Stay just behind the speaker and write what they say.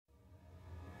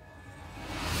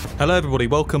Hello everybody,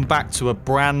 welcome back to a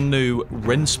brand new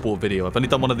Rennsport video. I've only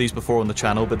done one of these before on the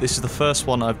channel, but this is the first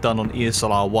one I've done on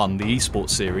ESLR1, the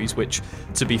esports series, which,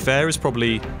 to be fair, is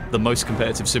probably the most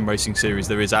competitive sim racing series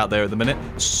there is out there at the minute.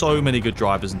 So many good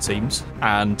drivers and teams,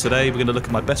 and today we're going to look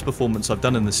at my best performance I've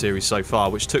done in the series so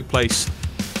far, which took place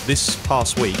this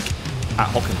past week at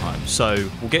Hockenheim. So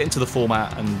we'll get into the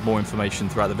format and more information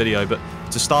throughout the video, but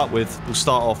to start with, we'll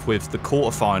start off with the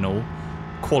quarterfinal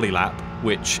quali lap,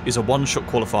 which is a one-shot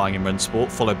qualifying in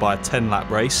Rennsport, followed by a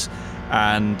 10-lap race.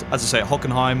 And as I say, at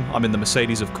Hockenheim, I'm in the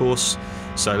Mercedes, of course,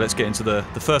 so let's get into the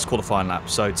first qualifying lap.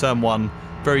 So turn one,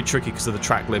 very tricky because of the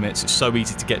track limits. It's so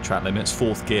easy to get track limits,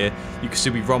 fourth gear. You can see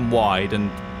we run wide,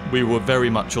 and we were very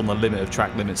much on the limit of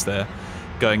track limits there.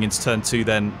 Going into turn two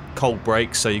then, cold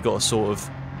brakes, so you got to sort of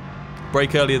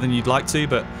brake earlier than you'd like to,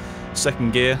 but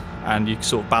second gear, and you're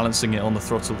sort of balancing it on the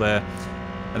throttle there,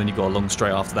 and then you've got a long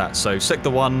straight after that. So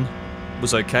sector one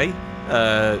was okay,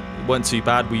 weren't too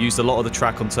bad. We used a lot of the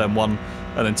track on turn one,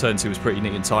 and then turn two was pretty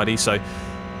neat and tidy. So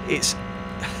it's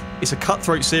a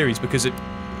cutthroat series because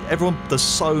everyone does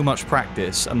so much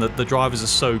practice, and the drivers are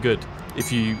so good.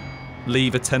 If you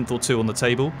leave a tenth or two on the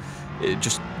table,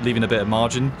 just leaving a bit of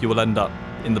margin, you will end up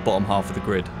in the bottom half of the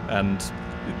grid, and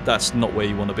that's not where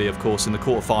you want to be, of course. In the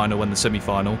quarterfinal and the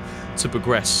semi-final, to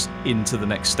progress into the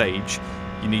next stage,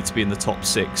 you need to be in the top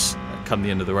six come the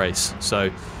end of the race.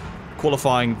 So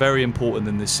qualifying, very important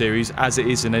in this series, as it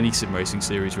is in any sim racing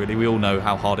series really. We all know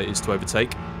how hard it is to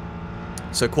overtake.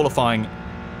 So qualifying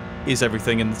is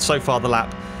everything, and so far the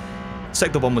lap,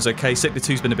 sector 1 was okay. Sector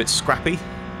 2's been a bit scrappy.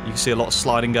 You can see a lot of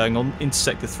sliding going on. Into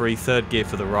sector 3, third gear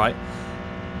for the right.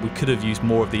 We could have used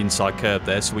more of the inside curb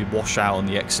there, so we wash out on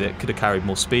the exit. Could have carried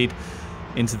more speed.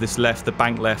 Into this left, the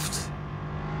bank left,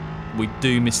 we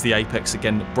do miss the apex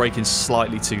again, braking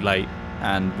slightly too late,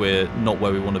 and we're not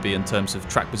where we want to be in terms of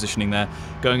track positioning there.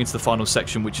 Going into the final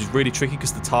section, which is really tricky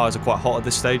because the tyres are quite hot at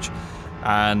this stage,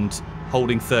 and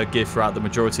holding third gear throughout the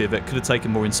majority of it. Could have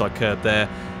taken more inside curb there.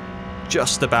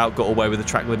 Just about got away with the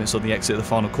track limits on the exit of the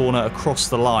final corner. Across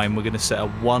the line, we're going to set a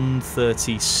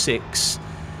 136.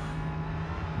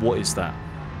 What is that?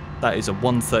 That is a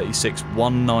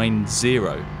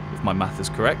 136.190, if my math is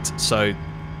correct. So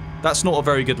that's not a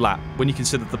very good lap when you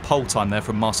consider the pole time there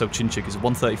from Marcel Cinchik is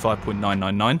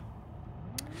 135.999.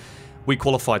 We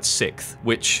qualified 6th,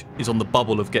 which is on the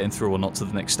bubble of getting through or not to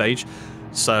the next stage.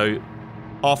 So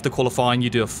after qualifying, you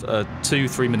do a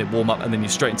 2-3 minute warm-up, and then you're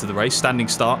straight into the race. Standing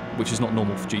start, which is not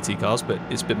normal for GT cars, but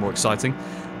it's a bit more exciting.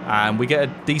 And we get a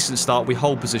decent start. We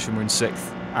hold position. We're in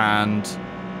 6th, and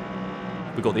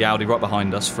we've got the Audi right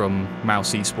behind us from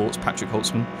Mouse Esports, Patrick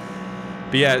Holtzman.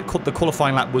 But yeah, the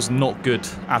qualifying lap was not good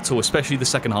at all, especially the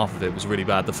second half of it was really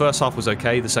bad. The first half was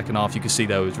okay, the second half you could see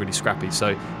there was really scrappy.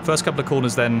 So first couple of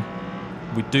corners then,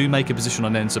 we do make a position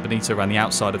on Enzo Benito around the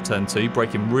outside of turn 2,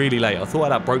 braking really late. I thought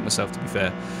I'd outbroke myself, to be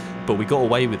fair, but we got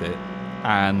away with it,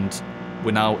 and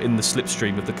we're now in the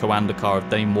slipstream of the Coanda car of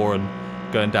Dane Warren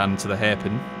going down into the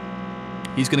hairpin.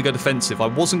 He's going to go defensive. I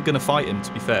wasn't going to fight him,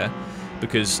 to be fair,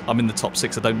 because I'm in the top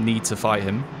 6, I don't need to fight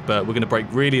him, but we're going to brake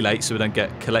really late so we don't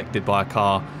get collected by a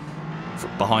car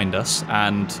behind us.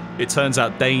 And it turns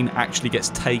out Dane actually gets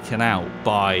taken out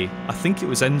by, I think it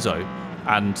was Enzo,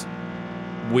 and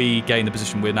we gain the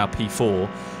position. We're now P4,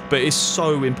 but it's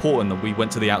so important that we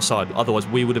went to the outside, otherwise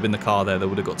we would have been the car there that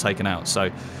would have got taken out. So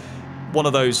one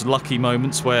of those lucky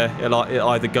moments where it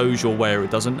either goes your way or it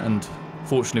doesn't, and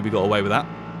fortunately we got away with that.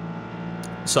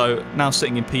 So now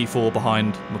sitting in P4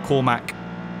 behind McCormack,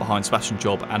 behind Sebastian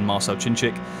Job and Marcel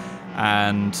Cinchik,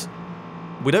 and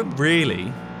we don't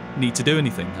really need to do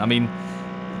anything. I mean,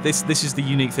 this is the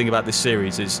unique thing about this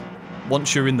series, is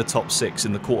once you're in the top 6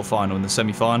 in the quarterfinal and the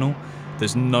semi-final,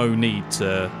 there's no need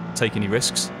to take any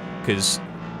risks, because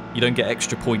you don't get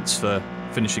extra points for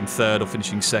finishing 3rd or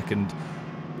finishing 2nd.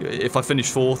 If I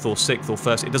finish 4th or 6th or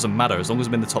 1st, it doesn't matter. As long as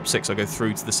I'm in the top 6, I go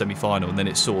through to the semi-final, and then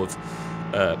it's sort of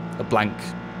a blank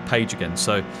page again.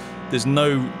 So there's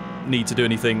no need to do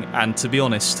anything, and to be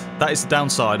honest, that is the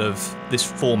downside of this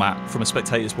format from a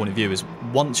spectator's point of view, is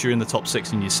once you're in the top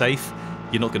 6 and you're safe,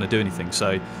 you're not going to do anything.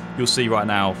 So you'll see right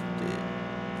now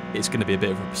it's going to be a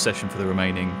bit of a procession for the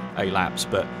remaining 8 laps.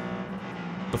 But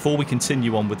before we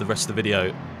continue on with the rest of the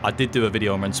video, I did do a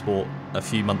video on Rennsport a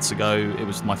few months ago. It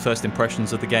was my first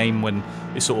impressions of the game when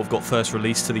it sort of got first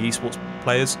released to the esports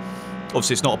players.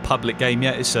 Obviously it's not a public game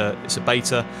yet, it's a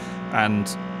beta,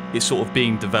 and it's sort of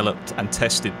being developed and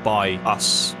tested by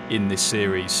us in this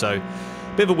series. So a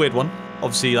bit of a weird one.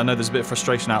 Obviously I know there's a bit of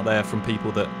frustration out there from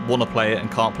people that want to play it and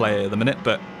can't play it at the minute,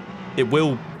 but it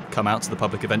will come out to the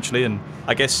public eventually, and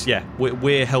I guess, yeah,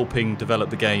 we're helping develop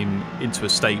the game into a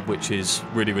state which is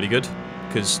really, really good.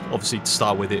 because obviously to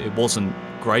start with it wasn't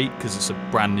great because it's a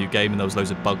brand new game and there was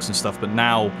loads of bugs and stuff, but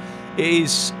now it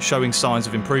is showing signs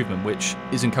of improvement, which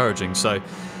is encouraging. So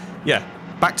yeah,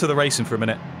 back to the racing for a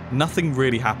minute. Nothing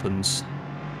really happens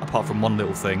apart from one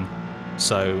little thing,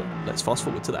 so let's fast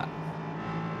forward to that.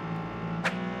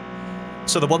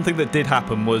 So the one thing that did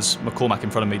happen was McCormack in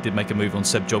front of me did make a move on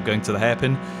Seb Job going to the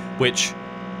hairpin, which,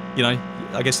 you know,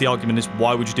 I guess the argument is,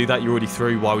 why would you do that? You're already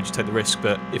through, why would you take the risk?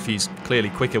 But if he's clearly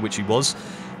quicker, which he was,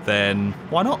 then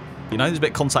why not? You know, there's a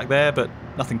bit of contact there, but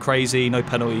nothing crazy, no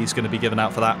penalties going to be given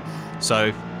out for that.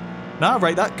 So, no, I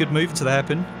rate that. Good move into the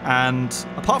hairpin. And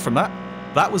apart from that,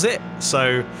 that was it.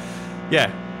 So, yeah,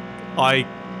 I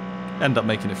end up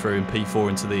making it through in P4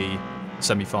 into the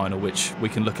semi-final, which we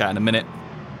can look at in a minute.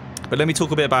 But let me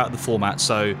talk a bit about the format.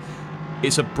 So,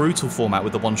 it's a brutal format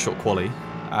with the one-shot quali.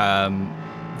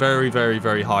 Very, very,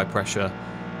 very high pressure.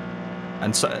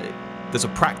 And so there's a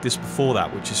practice before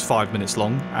that, which is 5 minutes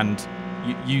long. And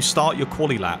you start your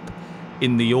quali lap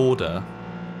in the order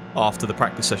after the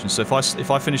practice session. So if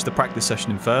I finish the practice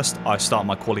session in first, I start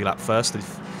my quali lap first, and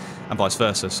vice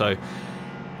versa. So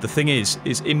the thing is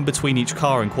in between each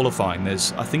car in qualifying,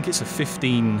 there's, I think it's a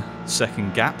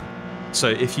 15-second gap. So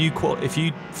if you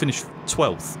finish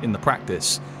 12th in the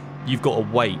practice, you've got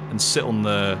to wait and sit on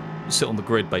the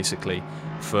grid basically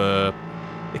for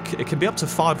it can be up to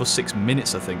 5 or 6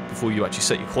 minutes, I think, before you actually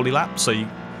set your quali lap. So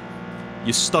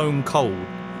you're stone cold.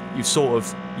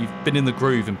 You've been in the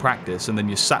groove in practice, and then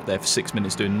you're sat there for 6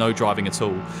 minutes doing no driving at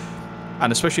all.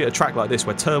 And especially at a track like this,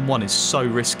 where turn 1 is so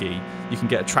risky, you can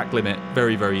get a track limit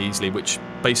very, very easily, which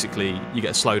basically you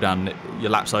get a slowdown and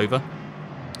your lap's over.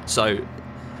 So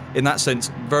in that sense,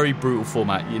 very brutal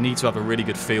format. You need to have a really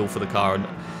good feel for the car,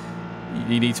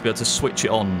 and you need to be able to switch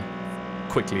it on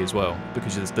quickly as well,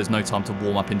 because there's no time to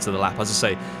warm up into the lap. As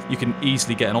I say, you can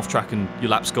easily get an off track and your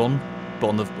lap's gone. But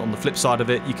on the flip side of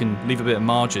it, you can leave a bit of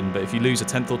margin, but if you lose a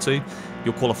tenth or two,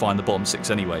 you'll qualify in the bottom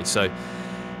 6 anyway. So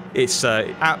it's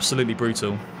absolutely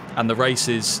brutal. And the race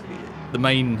is, the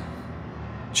main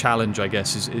challenge, I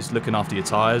guess, is looking after your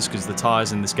tyres, because the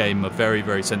tyres in this game are very,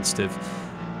 very sensitive.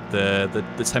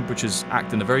 The temperatures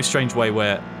act in a very strange way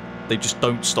where they just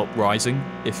don't stop rising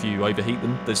if you overheat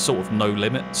them. There's sort of no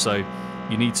limit, so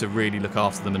you need to really look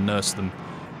after them and nurse them.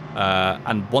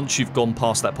 And once you've gone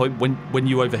past that point, when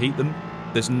you overheat them,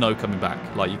 there's no coming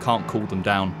back. Like, you can't cool them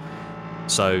down.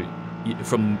 So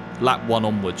from lap 1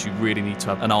 onwards, you really need to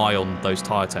have an eye on those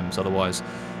tyre temps, otherwise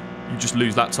you just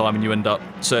lose lap time and you end up...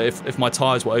 So if my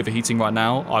tyres were overheating right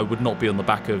now, I would not be on the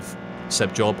back of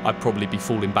Seb Job. I'd probably be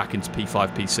falling back into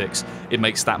P5, P6. It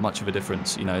makes that much of a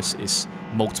difference. You know, it's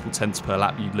multiple tenths per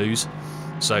lap you lose.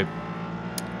 So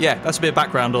yeah, that's a bit of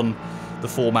background on the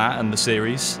format and the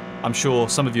series. I'm sure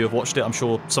some of you have watched it. I'm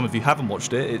sure some of you haven't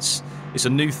watched it. It's a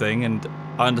new thing, and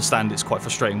I understand it's quite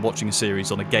frustrating watching a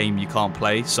series on a game you can't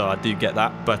play, so I do get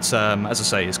that. But as I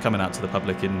say, it's coming out to the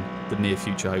public in the near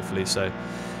future, hopefully. So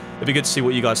it'd be good to see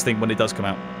what you guys think when it does come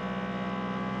out.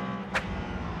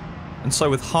 And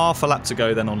so with half a lap to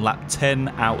go then on lap 10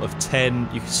 out of 10,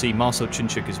 you can see Marcel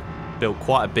Cinchuk has built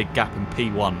quite a big gap in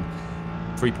P1.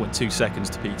 3.2 seconds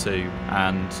to P2,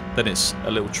 and then it's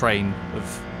a little train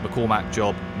of McCormack,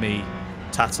 Job, me,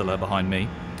 Tattler behind me.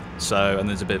 So, and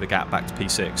there's a bit of a gap back to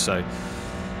P6. So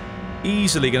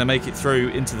easily going to make it through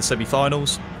into the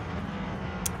semi-finals.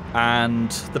 And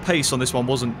the pace on this one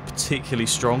wasn't particularly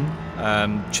strong.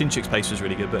 Cinchuk's pace was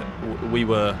really good, but we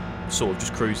were sort of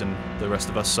just cruising, the rest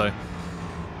of us. So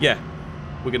yeah,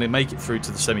 we're going to make it through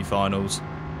to the semi-finals.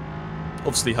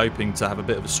 Obviously hoping to have a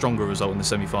bit of a stronger result in the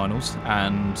semi-finals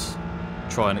and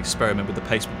try and experiment with the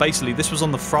pace. But basically, this was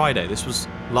on the Friday. This was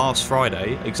last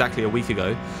Friday, exactly a week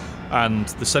ago. And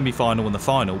the semi-final and the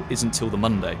final isn't till the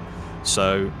Monday.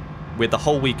 So with the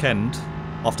whole weekend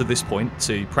after this point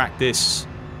to practice,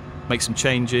 make some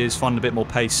changes, find a bit more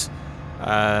pace.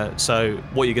 So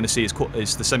what you're going to see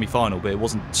is the semi-final, but it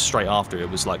wasn't straight after. It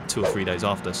was like 2 or 3 days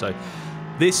after. So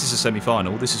this is a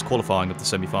semi-final. This is qualifying of the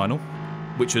semi-final,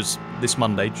 which was this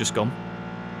Monday, just gone.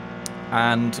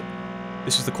 And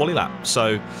this is the quali lap.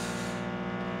 So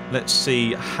let's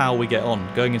see how we get on.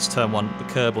 Going into turn 1, the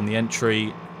curb on the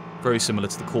entry, very similar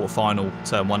to the quarter-final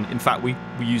turn 1. In fact, we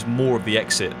use more of the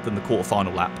exit than the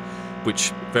quarter-final lap,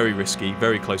 which very risky,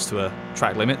 very close to a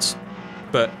track limits.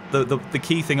 But the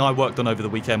key thing I worked on over the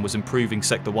weekend was improving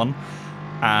Sector 1.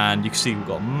 And you can see we've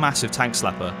got a massive tank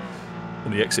slapper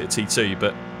in the exit at T2.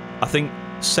 But I think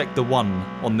Sector 1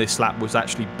 on this lap was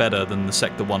actually better than the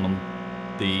Sector 1 on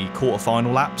the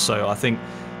quarter-final lap. So I think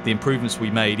the improvements we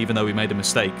made, even though we made a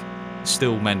mistake,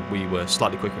 still meant we were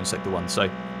slightly quicker in Sector 1. So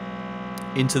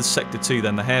into Sector 2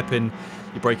 then, the hairpin,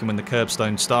 you're braking when the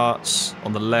curbstone starts.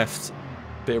 On the left,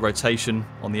 bit of rotation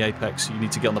on the apex. You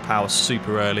need to get on the power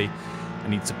super early. You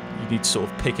need to sort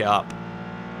of pick it up.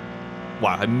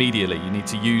 Wow, immediately. You need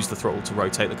to use the throttle to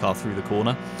rotate the car through the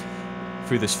corner.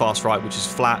 Through this fast right, which is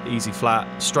flat, easy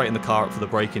flat. Straighten the car up for the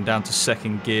braking, down to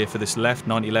second gear for this left,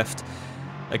 90 left.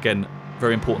 Again,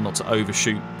 very important not to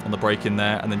overshoot on the braking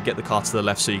there, and then get the car to the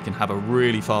left so you can have a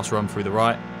really fast run through the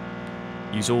right.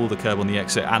 Use all the curb on the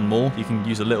exit and more. You can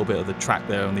use a little bit of the track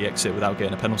there on the exit without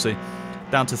getting a penalty.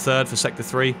 Down to third for sector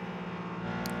 3.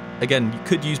 Again, you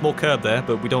could use more curb there,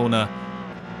 but we don't want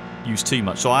to use too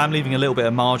much. So I am leaving a little bit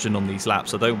of margin on these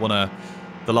laps. I don't want to...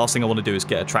 The last thing I want to do is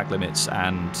get a track limits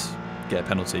and get a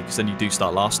penalty, because then you do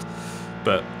start last.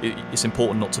 But it's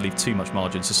important not to leave too much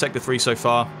margin. So sector 3 so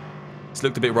far, it's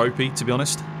looked a bit ropey, to be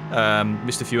honest.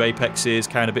 Missed a few apexes,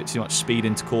 carrying a bit too much speed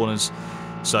into corners.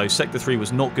 So sector 3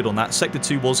 was not good on that. Sector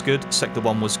 2 was good, sector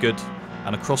 1 was good.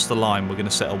 And across the line, we're going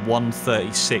to set a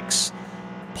 136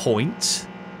 point...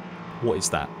 What is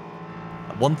that?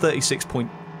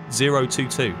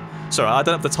 136.022. Sorry, I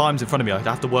don't have the times in front of me. I'd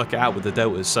have to work it out with the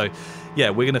deltas. So, yeah,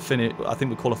 we're going to finish... I think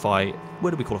we qualify...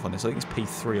 Where did we qualify this? I think it's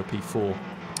P3 or P4.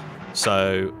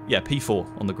 So, yeah,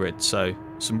 P4 on the grid. So,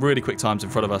 some really quick times in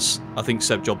front of us. I think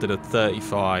Seb Job did a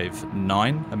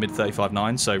 35.9, a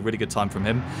mid-35.9. So, really good time from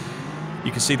him.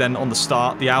 You can see then on the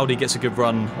start, the Audi gets a good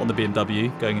run on the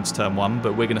BMW going into turn 1.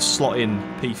 But we're going to slot in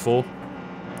P4.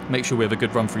 Make sure we have a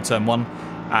good run through turn 1.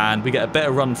 And we get a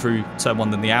better run through turn 1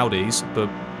 than the Audis. But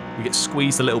we get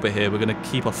squeezed a little bit here. We're going to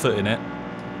keep our foot in it.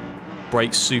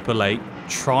 Brake super late.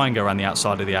 Try and go around the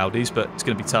outside of the Audis, but it's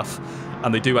going to be tough.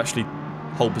 And they do actually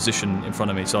hold position in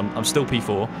front of me. So I'm still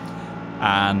P4.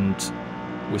 And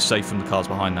we're safe from the cars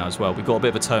behind now as well. We've got a bit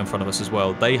of a toe in front of us as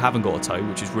well. They haven't got a toe,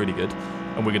 which is really good.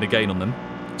 And we're going to gain on them.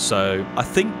 So I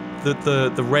think that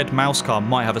the red mouse car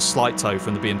might have a slight toe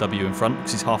from the BMW in front,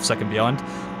 because he's half a second behind.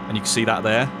 And you can see that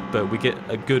there. But we get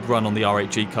a good run on the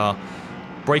R8G car.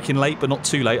 Braking late, but not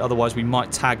too late. Otherwise, we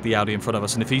might tag the Audi in front of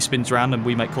us. And if he spins around and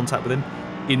we make contact with him,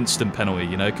 instant penalty.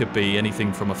 You know, it could be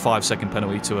anything from a 5-second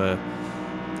penalty to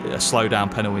a slow down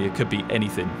penalty. It could be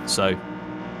anything. So,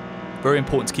 very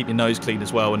important to keep your nose clean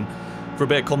as well. And for a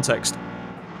bit of context,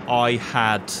 I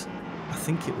had, I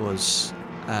think it was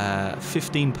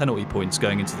 15 penalty points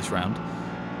going into this round,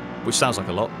 which sounds like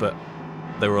a lot, but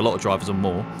there were a lot of drivers on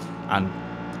more. And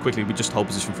quickly, we just hold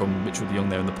position from Mitchell de Jong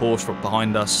there in the Porsche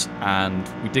behind us, and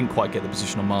we didn't quite get the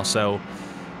position on Marcel,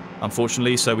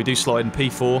 unfortunately. So we do slot in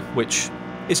P4, which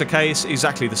is okay. It's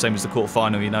exactly the same as the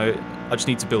quarterfinal. You know, I just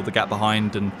need to build the gap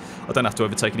behind, and I don't have to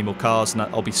overtake any more cars, and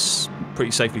I'll be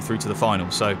pretty safely through to the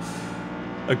final. So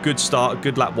a good start, a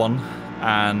good lap 1,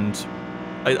 and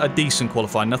a decent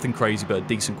qualifying. Nothing crazy, but a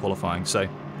decent qualifying. So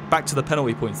back to the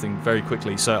penalty point thing very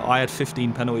quickly. So I had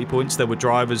 15 penalty points. There were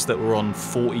drivers that were on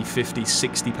 40, 50,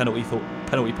 60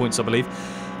 penalty points, I believe.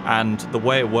 And the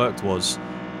way it worked was,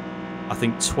 I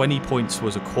think 20 points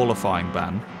was a qualifying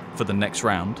ban for the next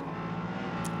round.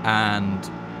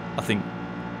 And I think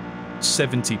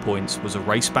 70 points was a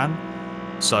race ban.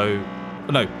 So,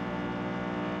 no,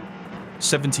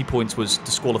 70 points was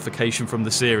disqualification from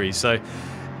the series. So,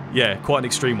 yeah, quite an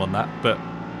extreme on that. But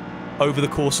over the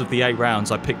course of the 8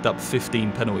 rounds, I picked up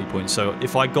 15 penalty points. So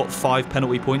if I got 5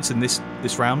 penalty points in this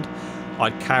round,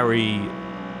 I'd carry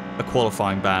a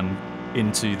qualifying ban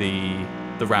into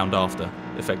the round after,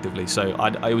 effectively. So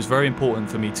it was very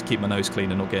important for me to keep my nose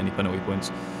clean and not get any penalty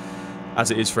points, as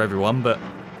it is for everyone. But,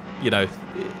 you know,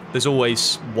 there's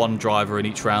always one driver in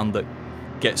each round that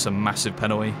gets a massive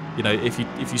penalty. You know, if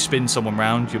you spin someone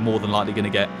round, you're more than likely going to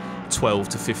get 12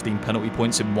 to 15 penalty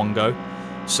points in one go.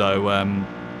 So,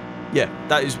 yeah,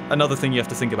 that is another thing you have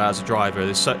to think about as a driver.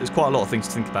 There's quite a lot of things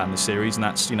to think about in this series, and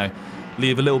that's, you know,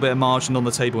 leave a little bit of margin on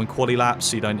the table in quali laps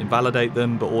so you don't invalidate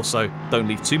them, but also don't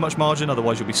leave too much margin,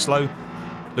 otherwise you'll be slow.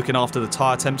 Looking after the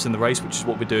tyre temps in the race, which is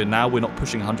what we're doing now. We're not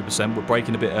pushing 100%. We're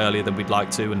braking a bit earlier than we'd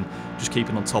like to, and just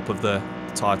keeping on top of the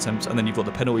tyre temps. And then you've got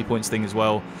the penalty points thing as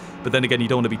well. But then again, you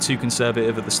don't want to be too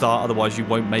conservative at the start, otherwise you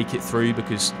won't make it through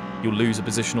because you'll lose a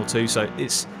position or two. So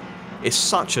it's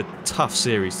such a tough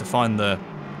series to find the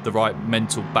right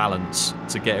mental balance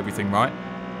to get everything right.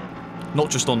 Not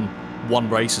just on one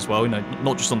race as well, you know,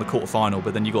 not just on the quarterfinal,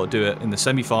 but then you've got to do it in the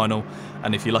semi-final,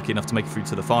 and if you're lucky enough to make it through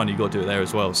to the final, you've got to do it there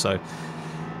as well. So,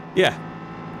 yeah.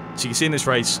 So you can see in this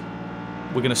race,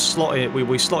 we're going to slot it,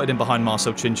 we slotted in behind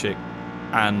Marcel Chinchik,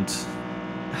 and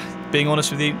being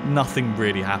honest with you, nothing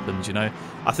really happened, you know.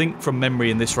 I think from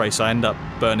memory in this race, I end up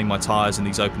burning my tyres in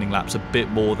these opening laps a bit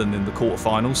more than in the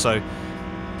quarterfinal, so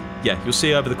yeah, you'll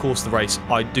see over the course of the race,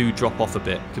 I do drop off a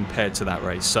bit compared to that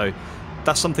race. So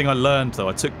that's something I learned, though.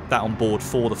 I took that on board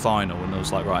for the final, and I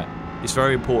was like, right, it's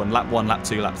very important, lap 1, lap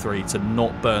 2, lap 3, to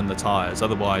not burn the tyres.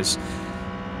 Otherwise,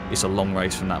 it's a long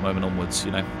race from that moment onwards,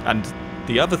 you know. And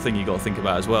the other thing you got to think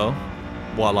about as well,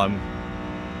 while I'm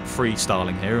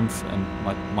freestyling here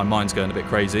and my mind's going a bit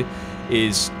crazy,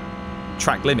 is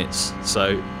track limits.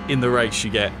 So in the race you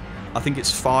get, I think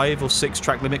it's 5 or 6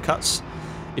 track limit cuts.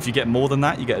 If you get more than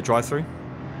that, you get a drive-through.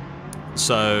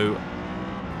 So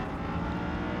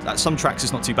at some tracks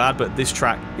it's not too bad, but this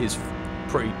track is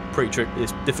pretty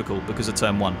it's difficult because of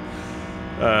turn 1.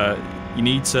 You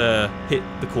need to hit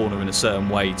the corner in a certain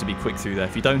way to be quick through there.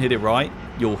 If you don't hit it right,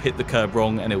 you'll hit the curb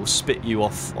wrong and it will spit you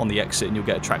off on the exit and you'll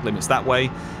get track limits that way.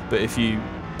 But if you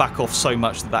back off so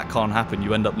much that can't happen,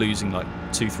 you end up losing like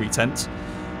 2-3 tenths.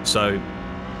 So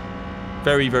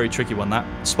very, very tricky one, that.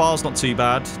 Spa's not too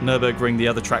bad. Nürburgring, the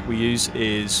other track we use,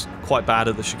 is quite bad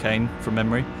at the chicane from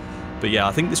memory. But yeah,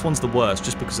 I think this one's the worst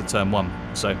just because of turn 1.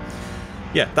 So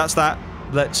yeah, that's that.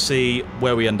 Let's see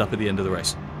where we end up at the end of the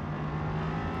race.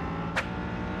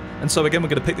 And so again, we're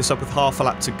going to pick this up with half a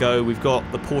lap to go. We've got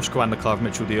the Porsche Commander car of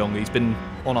Mitchell de Jong. He's been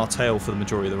on our tail for the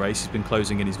majority of the race. He's been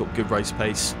closing in. He's got good race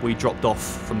pace. We dropped off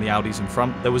from the Audis in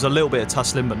front. There was a little bit of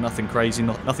tussling, but nothing crazy,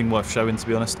 nothing worth showing, to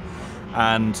be honest.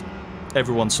 And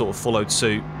everyone sort of followed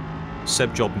suit.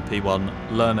 Seb Job in P1,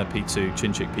 Lerner P2,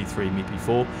 Chinchik P3, me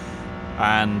P4.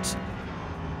 And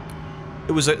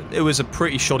it was a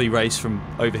pretty shoddy race from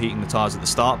overheating the tyres at the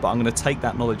start, but I'm going to take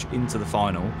that knowledge into the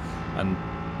final and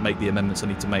make the amendments I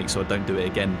need to make so I don't do it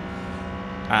again.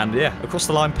 And yeah, across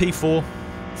the line, P4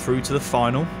 through to the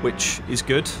final, which is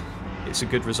good. It's a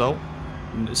good result.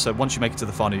 And so once you make it to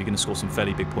the final, you're going to score some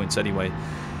fairly big points anyway.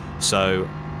 So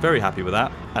very happy with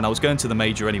that. And I was going to the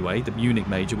major anyway, the Munich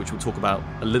major, which we'll talk about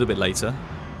a little bit later.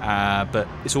 But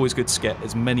it's always good to get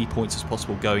as many points as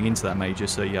possible going into that major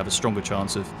so you have a stronger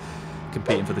chance of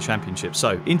competing for the championship.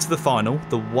 So into the final,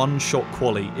 the one-shot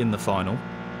quali in the final.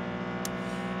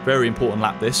 Very important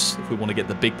lap this if we want to get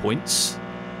the big points.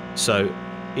 So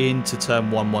into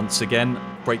turn 1 once again,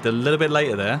 braked a little bit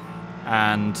later there,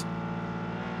 and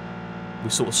we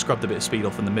sort of scrubbed a bit of speed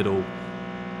off in the middle.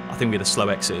 I think we had a slow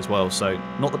exit as well, so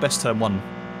not the best turn 1,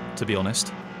 to be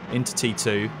honest. Into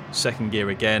T2, second gear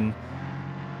again.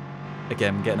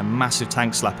 Again, getting a massive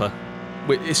tank slapper.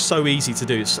 It's so easy to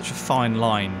do, it's such a fine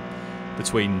line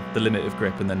between the limit of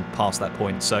grip and then past that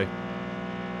point. So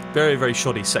very, very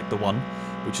shoddy sector 1,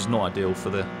 which is not ideal for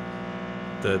the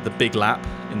big lap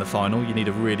in the final. You need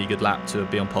a really good lap to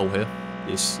be on pole here.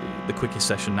 It's the quickest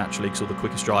session naturally because all the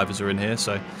quickest drivers are in here.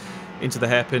 So into the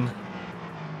hairpin,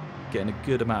 getting a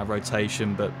good amount of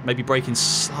rotation, but maybe braking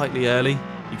slightly early.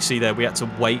 You can see there we had to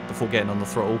wait before getting on the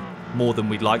throttle more than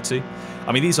we'd like to.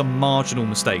 I mean, these are marginal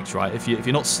mistakes, right? If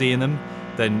you're not seeing them,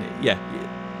 then yeah,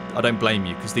 I don't blame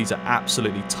you because these are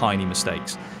absolutely tiny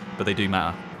mistakes, but they do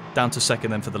matter. Down to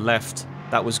second then for the left.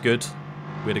 That was good.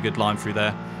 We had a good line through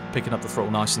there, picking up the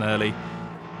throttle nice and early.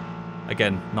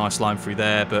 Again, nice line through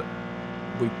there, but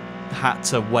we had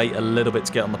to wait a little bit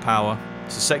to get on the power.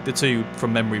 So sector 2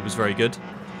 from memory was very good.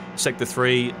 Sector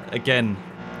 3, again,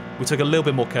 we took a little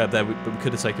bit more curb there, but we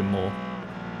could have taken more.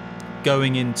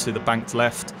 Going into the banked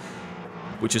left,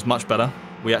 which is much better.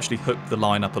 We actually hooked the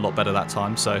line up a lot better that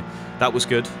time, so that was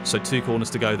good. So 2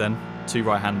 corners to go then, 2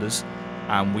 right-handers,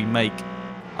 and we make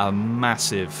a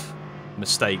massive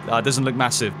mistake. It doesn't look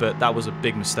massive, but that was a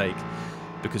big mistake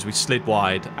because we slid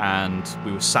wide and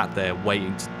we were sat there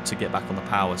waiting to get back on the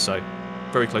power. So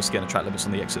very close to getting the track limits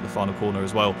on the exit of the final corner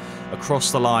as well.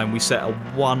 Across the line, we set a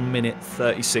 1 minute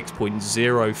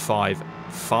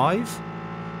 36.055.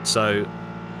 So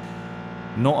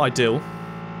not ideal.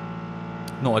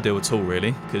 Not ideal at all,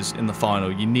 really, because in the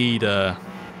final you need a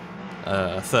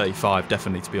 35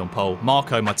 definitely to be on pole.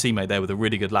 Marco, my teammate there, with a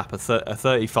really good lap, a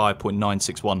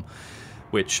 35.961,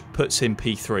 which puts him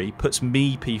P3, puts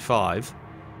me P5.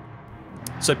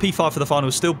 So P5 for the final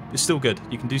is still good.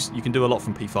 You can do a lot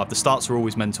from P5. The starts are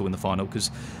always mental in the final because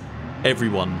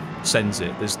everyone sends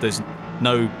it. There's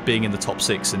no being in the top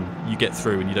 6 and you get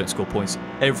through and you don't score points.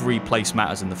 Every place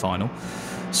matters in the final.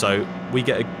 So we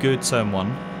get a good turn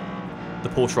 1. The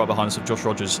Porsche right behind us of Josh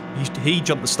Rogers, he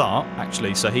jumped the start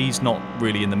actually, so he's not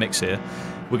really in the mix here.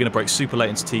 We're going to brake super late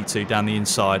into T2 down the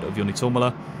inside of Joni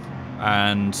Tormala,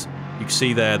 and you can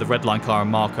see there the red line car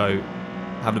and Marco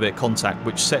having a bit of contact,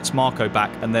 which sets Marco back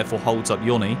and therefore holds up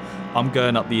Joni. I'm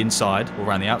going up the inside, or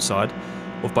around the outside,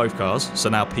 of both cars, so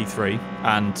now P3.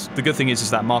 And the good thing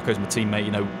is that Marco's my teammate.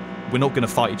 You know, we're not going to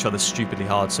fight each other stupidly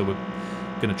hard, so we're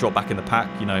going to drop back in the pack.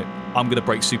 You know, I'm going to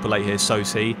brake super late here,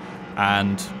 so's he,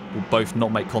 and we'll both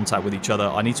not make contact with each other.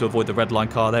 I need to avoid the red line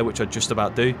car there, which I just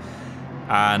about do.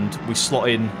 And we slot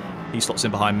in, he slots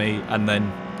in behind me, and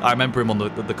then I remember him on the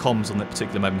comms on that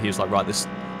particular moment. He was like, right,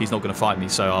 he's not going to fight me.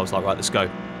 So I was like, right, let's go.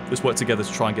 Let's work together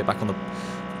to try and get back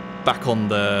on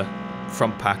the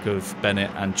front pack of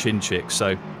Bennett and Chinchik.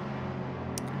 So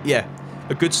yeah,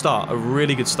 a good start, a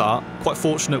really good start. Quite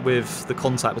fortunate with the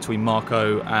contact between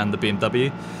Marco and the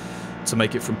BMW to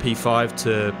make it from P5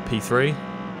 to P3.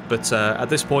 But at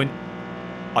this point,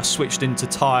 I switched into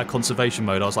tyre conservation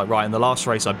mode. I was like, right, in the last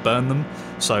race I burned them,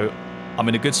 so I'm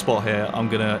in a good spot here. I'm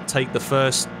going to take the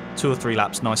first 2 or 3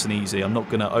 laps nice and easy. I'm not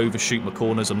going to overshoot my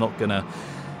corners. I'm not going to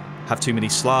have too many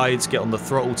slides, get on the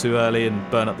throttle too early and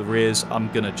burn up the rears.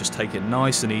 I'm going to just take it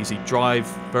nice and easy, drive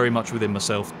very much within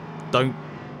myself. Don't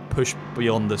push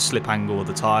beyond the slip angle of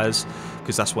the tyres,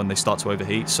 because that's when they start to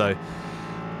overheat. So,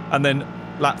 and then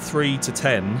lap 3 to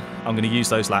 10, I'm going to use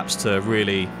those laps to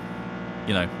really,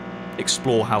 you know,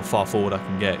 explore how far forward I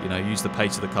can get, you know, use the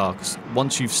pace of the car, because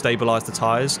once you've stabilised the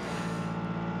tyres,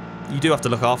 you do have to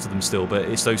look after them still, but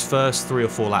it's those first 3 or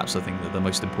 4 laps I think that are the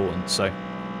most important. So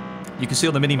you can see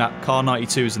on the minimap, car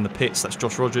 92 is in the pits. That's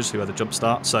Josh Rogers, who had a jump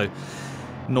start, so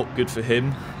not good for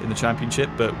him in the championship,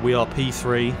 but we are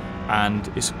P3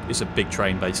 and it's a big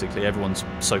train basically. Everyone's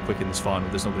so quick in this final,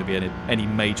 there's not going to be any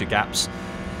major gaps,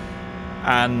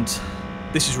 and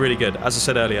this is really good. As I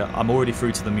said earlier, I'm already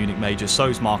through to the Munich Major, so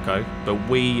is Marco, but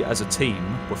we as a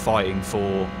team were fighting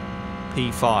for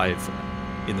P5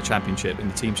 in the championship, in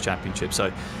the team's championship.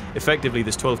 So effectively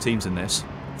there's 12 teams in this,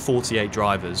 48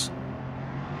 drivers,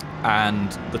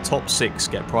 and the top 6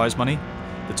 get prize money,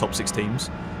 the top 6 teams.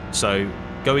 So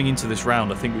going into this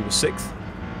round, I think we were 6th,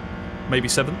 maybe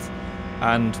 7th,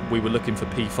 and we were looking for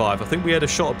P5. I think we had a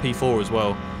shot at P4 as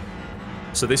well.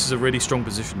 So this is a really strong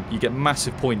position. You get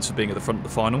massive points for being at the front of the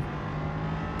final.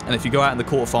 And if you go out in the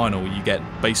quarter-final, you get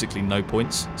basically no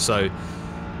points. So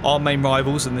our main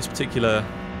rivals in this particular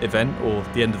event, or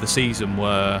the end of the season,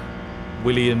 were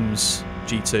Williams,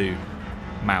 G2,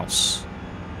 Mouse.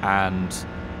 And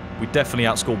we definitely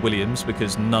outscored Williams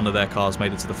because none of their cars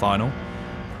made it to the final.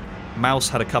 Mouse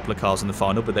had a couple of cars in the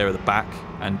final, but they're at the back.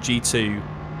 And G2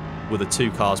 were the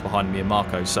 2 cars behind me and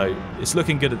Marco. So it's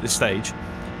looking good at this stage.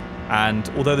 And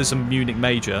although there's a Munich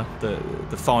Major,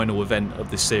 the final event of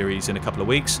this series in a couple of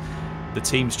weeks, the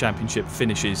Teams Championship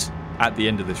finishes at the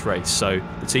end of this race. So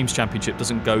the Teams Championship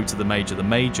doesn't go to the Major. The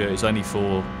Major is only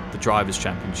for the Drivers'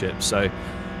 Championship. So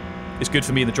it's good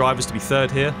for me and the drivers to be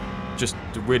 3rd here, just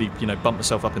to really, you know, bump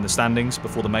myself up in the standings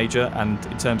before the Major. And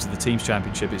in terms of the Teams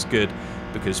Championship, it's good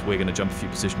because we're going to jump a few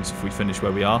positions if we finish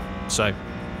where we are. So,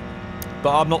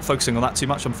 but I'm not focusing on that too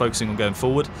much. I'm focusing on going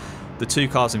forward. The 2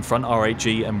 cars in front,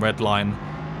 R8G and Redline,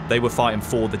 they were fighting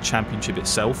for the championship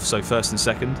itself, so 1st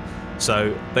and 2nd.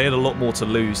 So they had a lot more to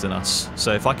lose than us.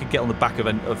 So if I could get on the back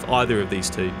of either of these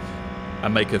 2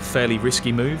 and make a fairly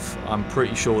risky move, I'm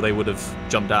pretty sure they would have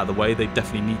jumped out of the way. They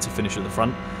definitely need to finish at the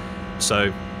front.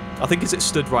 So I think as it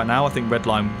stood right now, I think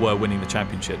Redline were winning the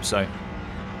championship. So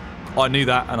I knew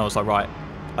that, and I was like, right,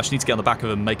 I just need to get on the back of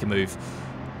them, make a move,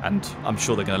 and I'm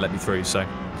sure they're going to let me through. So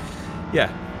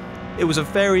yeah, it was a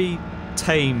very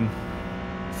tame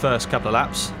first couple of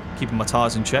laps, keeping my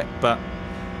tyres in check, but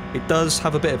it does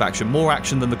have a bit of action, more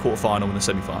action than the quarter-final and the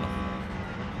semi-final.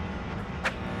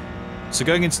 So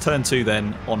going into turn 2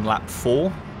 then, on lap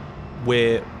 4,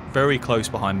 we're very close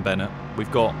behind Bennett.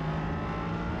 We've got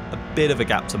a bit of a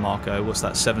gap to Marco. What's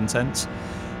that, 7 tenths?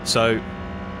 So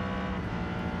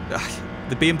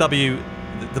the BMW,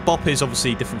 the bop is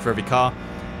obviously different for every car.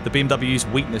 The BMW's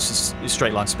weakness is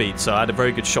straight line speed, so I had a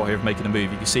very good shot here of making a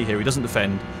move. You can see here he doesn't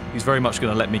defend. He's very much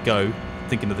going to let me go,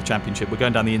 thinking of the championship. We're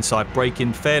going down the inside,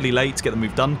 braking fairly late to get the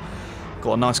move done.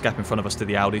 Got a nice gap in front of us to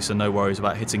the Audi, so no worries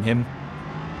about hitting him.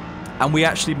 And we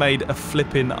actually made a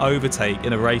flipping overtake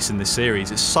in a race in this series.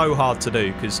 It's so hard to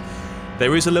do because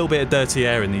there is a little bit of dirty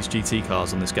air in these GT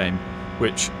cars on this game,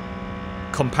 which,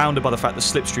 compounded by the fact the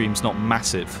slipstream's not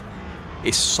massive,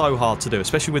 it's so hard to do,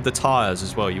 especially with the tyres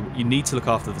as well. You need to look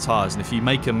after the tyres, and if you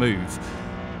make a move,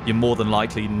 you're more than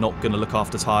likely not going to look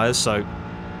after tyres, so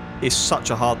it's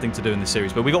such a hard thing to do in this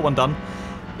series. But we got one done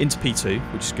into P2,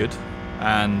 which is good,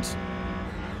 and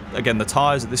again, the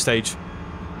tyres at this stage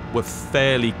were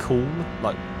fairly cool.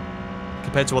 Like,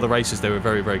 compared to other races, they were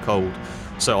very, very cold,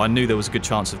 so I knew there was a good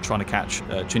chance of trying to catch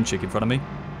Chinchik in front of me.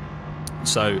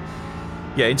 So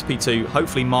yeah, into P2.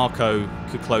 Hopefully Marco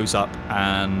could close up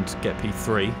and get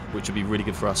P3, which would be really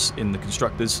good for us in the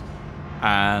Constructors.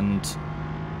 And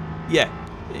yeah,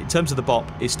 in terms of the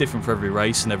bop, it's different for every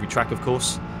race and every track, of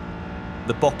course.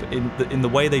 The bop, in the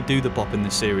way they do the bop in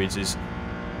this series, is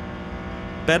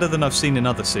better than I've seen in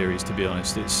other series, to be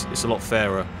honest. It's a lot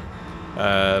fairer.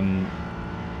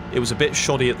 It was a bit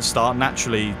shoddy at the start.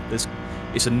 Naturally, there's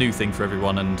it's a new thing for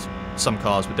everyone, and some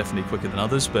cars were definitely quicker than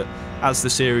others, but as the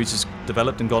series has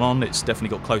developed and gone on, it's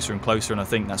definitely got closer and closer, and I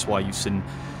think that's why you've seen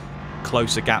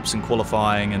closer gaps in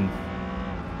qualifying and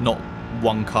not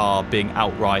one car being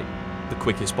outright the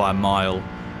quickest by a mile.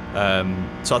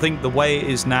 So I think the way it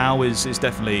is now is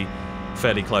definitely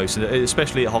fairly close,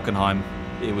 especially at Hockenheim.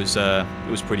 It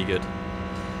was pretty good.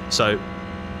 So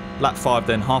lap 5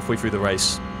 then, halfway through the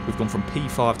race, we've gone from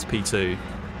P5 to P2,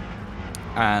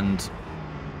 and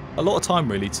a lot of time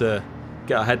really to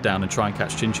get our head down and try and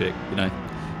catch Cinčić. You know,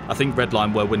 I think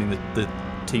Redline were winning the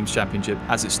team's championship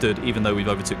as it stood, even though we've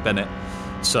overtook Bennett.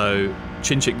 So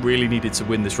Cinčić really needed to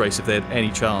win this race if they had any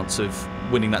chance of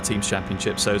winning that team's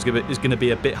championship. So it's going to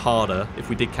be a bit harder if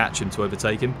we did catch him to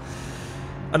overtake him.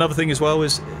 Another thing as well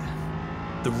is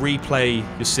the replay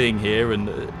you're seeing here and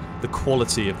the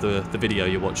quality of the video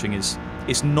you're watching it's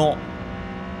not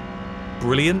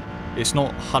brilliant. It's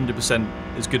not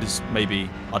 100% as good as maybe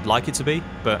I'd like it to be,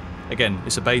 but again,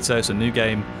 it's a beta, it's a new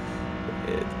game.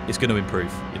 It's going to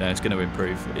improve. You know, it's going to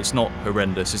improve. It's not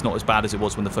horrendous. It's not as bad as it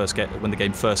was when the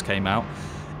game first came out.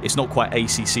 It's not quite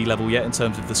ACC level yet in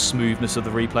terms of the smoothness of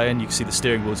the replay, and you can see the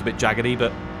steering wheel's a bit jaggedy,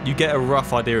 but you get a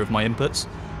rough idea of my inputs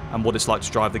and what it's like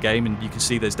to drive the game, and you can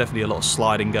see there's definitely a lot of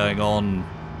sliding going on.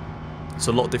 It's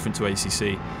a lot different to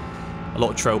ACC. A lot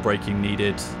of trail braking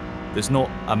needed. There's not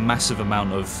a massive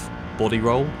amount of body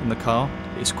roll in the car.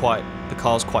 The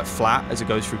car's quite flat as it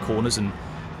goes through corners and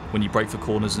when you brake for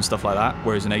corners and stuff like that,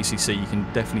 whereas in ACC you can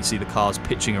definitely see the cars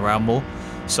pitching around more.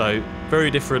 So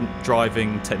very different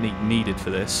driving technique needed for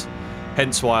this.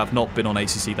 Hence why I've not been on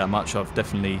ACC that much. I've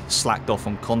definitely slacked off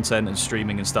on content and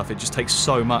streaming and stuff. It just takes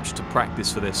so much to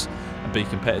practice for this and be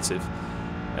competitive.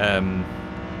 And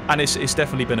it's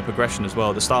definitely been a progression as well.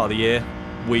 At the start of the year,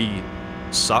 we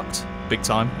sucked big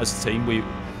time as a team. We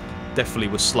definitely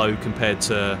were slow compared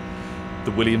to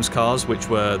the Williams cars, which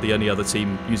were the only other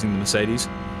team using the Mercedes.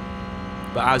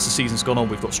 But as the season's gone on,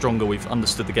 we've got stronger, we've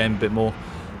understood the game a bit more.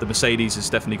 The Mercedes has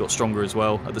definitely got stronger as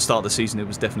well. At the start of the season, it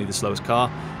was definitely the slowest car,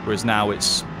 whereas now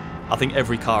I think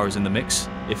every car is in the mix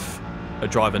if a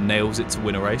driver nails it to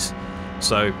win a race.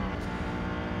 So,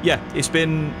 yeah, it's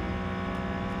been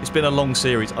a long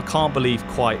series. I can't believe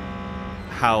quite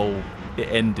how it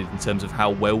ended in terms of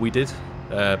how well we did.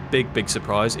 Big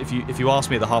surprise. If you asked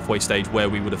me at the halfway stage where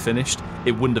we would have finished,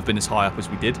 it wouldn't have been as high up as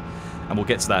we did, and we'll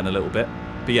get to that in a little bit.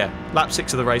 But yeah, lap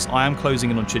 6 of the race, I am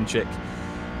closing in on Cinčić.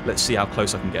 Let's see how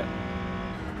close I can get.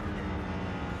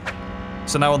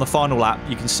 So now on the final lap,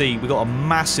 you can see we've got a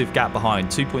massive gap behind,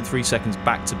 2.3 seconds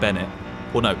back to Bennett.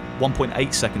 Well, no,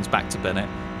 1.8 seconds back to Bennett,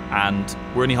 and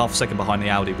we're only half a second behind the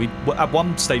Audi. At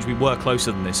one stage, we were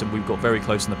closer than this, and we got very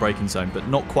close in the braking zone, but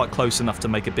not quite close enough to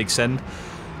make a big send.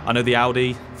 I know the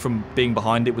Audi, from being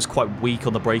behind it, was quite weak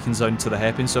on the braking zone to the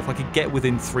hairpin, so if I could get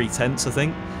within 3/10, I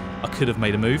think, I could have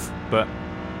made a move, but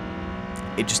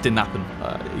it just didn't happen.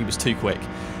 He was too quick.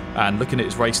 And looking at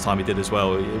his race time he did as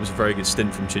well, it was a very good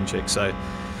stint from Cinčić. So,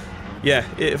 yeah,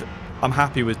 I'm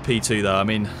happy with P2 though. I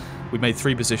mean, we made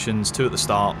 3 positions, 2 at the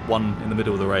start, 1 in the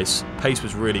middle of the race. Pace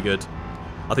was really good.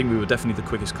 I think we were definitely the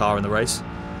quickest car in the race.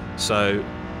 So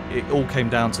it all came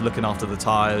down to looking after the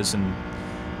tyres, and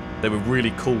they were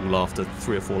really cool after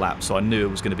 3 or 4 laps, so I knew it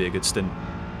was going to be a good stint.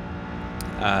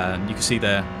 And you can see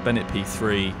there, Bennett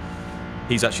P3.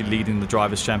 He's actually leading the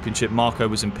Drivers' Championship. Marco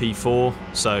was in P4,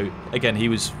 so again, he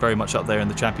was very much up there in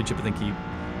the championship. I think he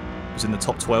was in the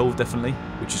top 12, definitely,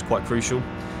 which is quite crucial.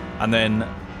 And then,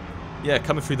 yeah,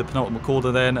 coming through the penultimate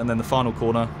corner then, and then the final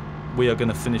corner, we are going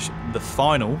to finish the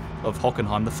final of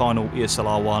Hockenheim, the final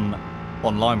ESLR1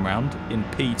 online round in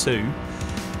P2,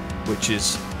 which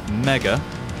is mega.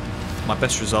 My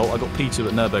best result, I got P2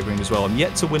 at Nürburgring as well. I'm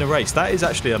yet to win a race. That is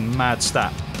actually a mad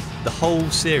stat. The whole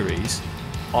series,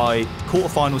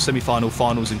 quarterfinal, semi-final,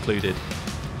 finals included,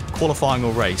 qualifying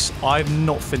or race, I've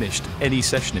not finished any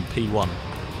session in P1.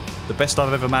 The best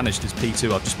I've ever managed is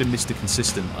P2. I've just been Mr.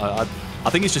 Consistent. I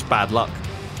think it's just bad luck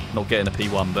not getting a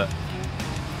P1, but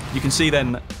you can see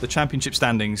then the championship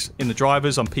standings in the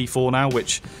drivers. I'm P4 now,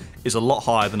 which is a lot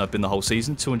higher than I've been the whole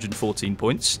season, 214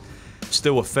 points.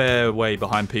 Still a fair way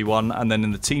behind P1, and then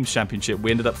in the team's championship,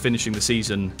 we ended up finishing the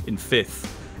season in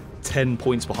 5th. 10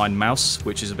 points behind Mouse,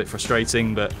 which is a bit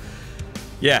frustrating, but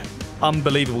yeah,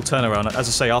 unbelievable turnaround. As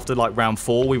I say, after like round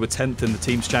 4, we were 10th in the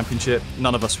team's championship.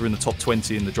 None of us were in the top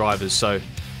 20 in the drivers, so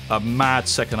a mad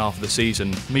second half of the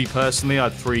season. Me personally, I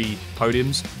had 3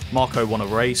 podiums. Marco won a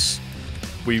race.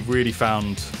 We really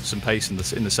found some pace in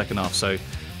the second half. So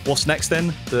what's next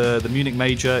then? The Munich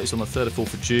Major is on the 3rd or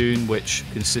 4th of June, which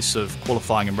consists of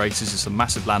qualifying and races. It's a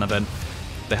massive LAN event.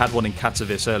 They had one in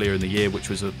Katowice earlier in the year, which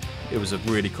was a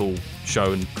really cool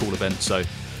show and cool event. So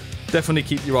definitely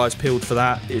keep your eyes peeled for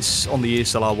that. It's on the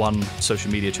ESLR1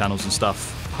 social media channels and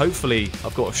stuff. Hopefully,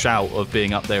 I've got a shout of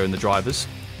being up there in the drivers,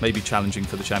 maybe challenging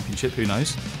for the championship, who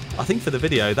knows. I think for the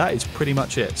video, that is pretty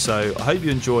much it. So I hope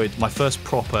you enjoyed my first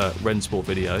proper Rennsport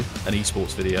video, an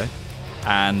esports video.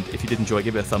 And if you did enjoy,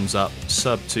 give it a thumbs up,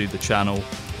 sub to the channel.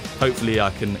 Hopefully I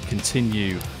can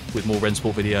continue with more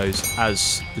Rennsport videos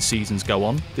as the seasons go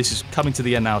on. This is coming to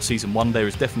the end now of Season 1. There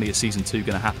is definitely a Season 2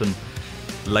 going to happen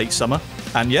late summer.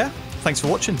 And yeah, thanks for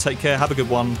watching. Take care. Have a good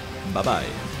one.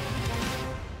 Bye-bye.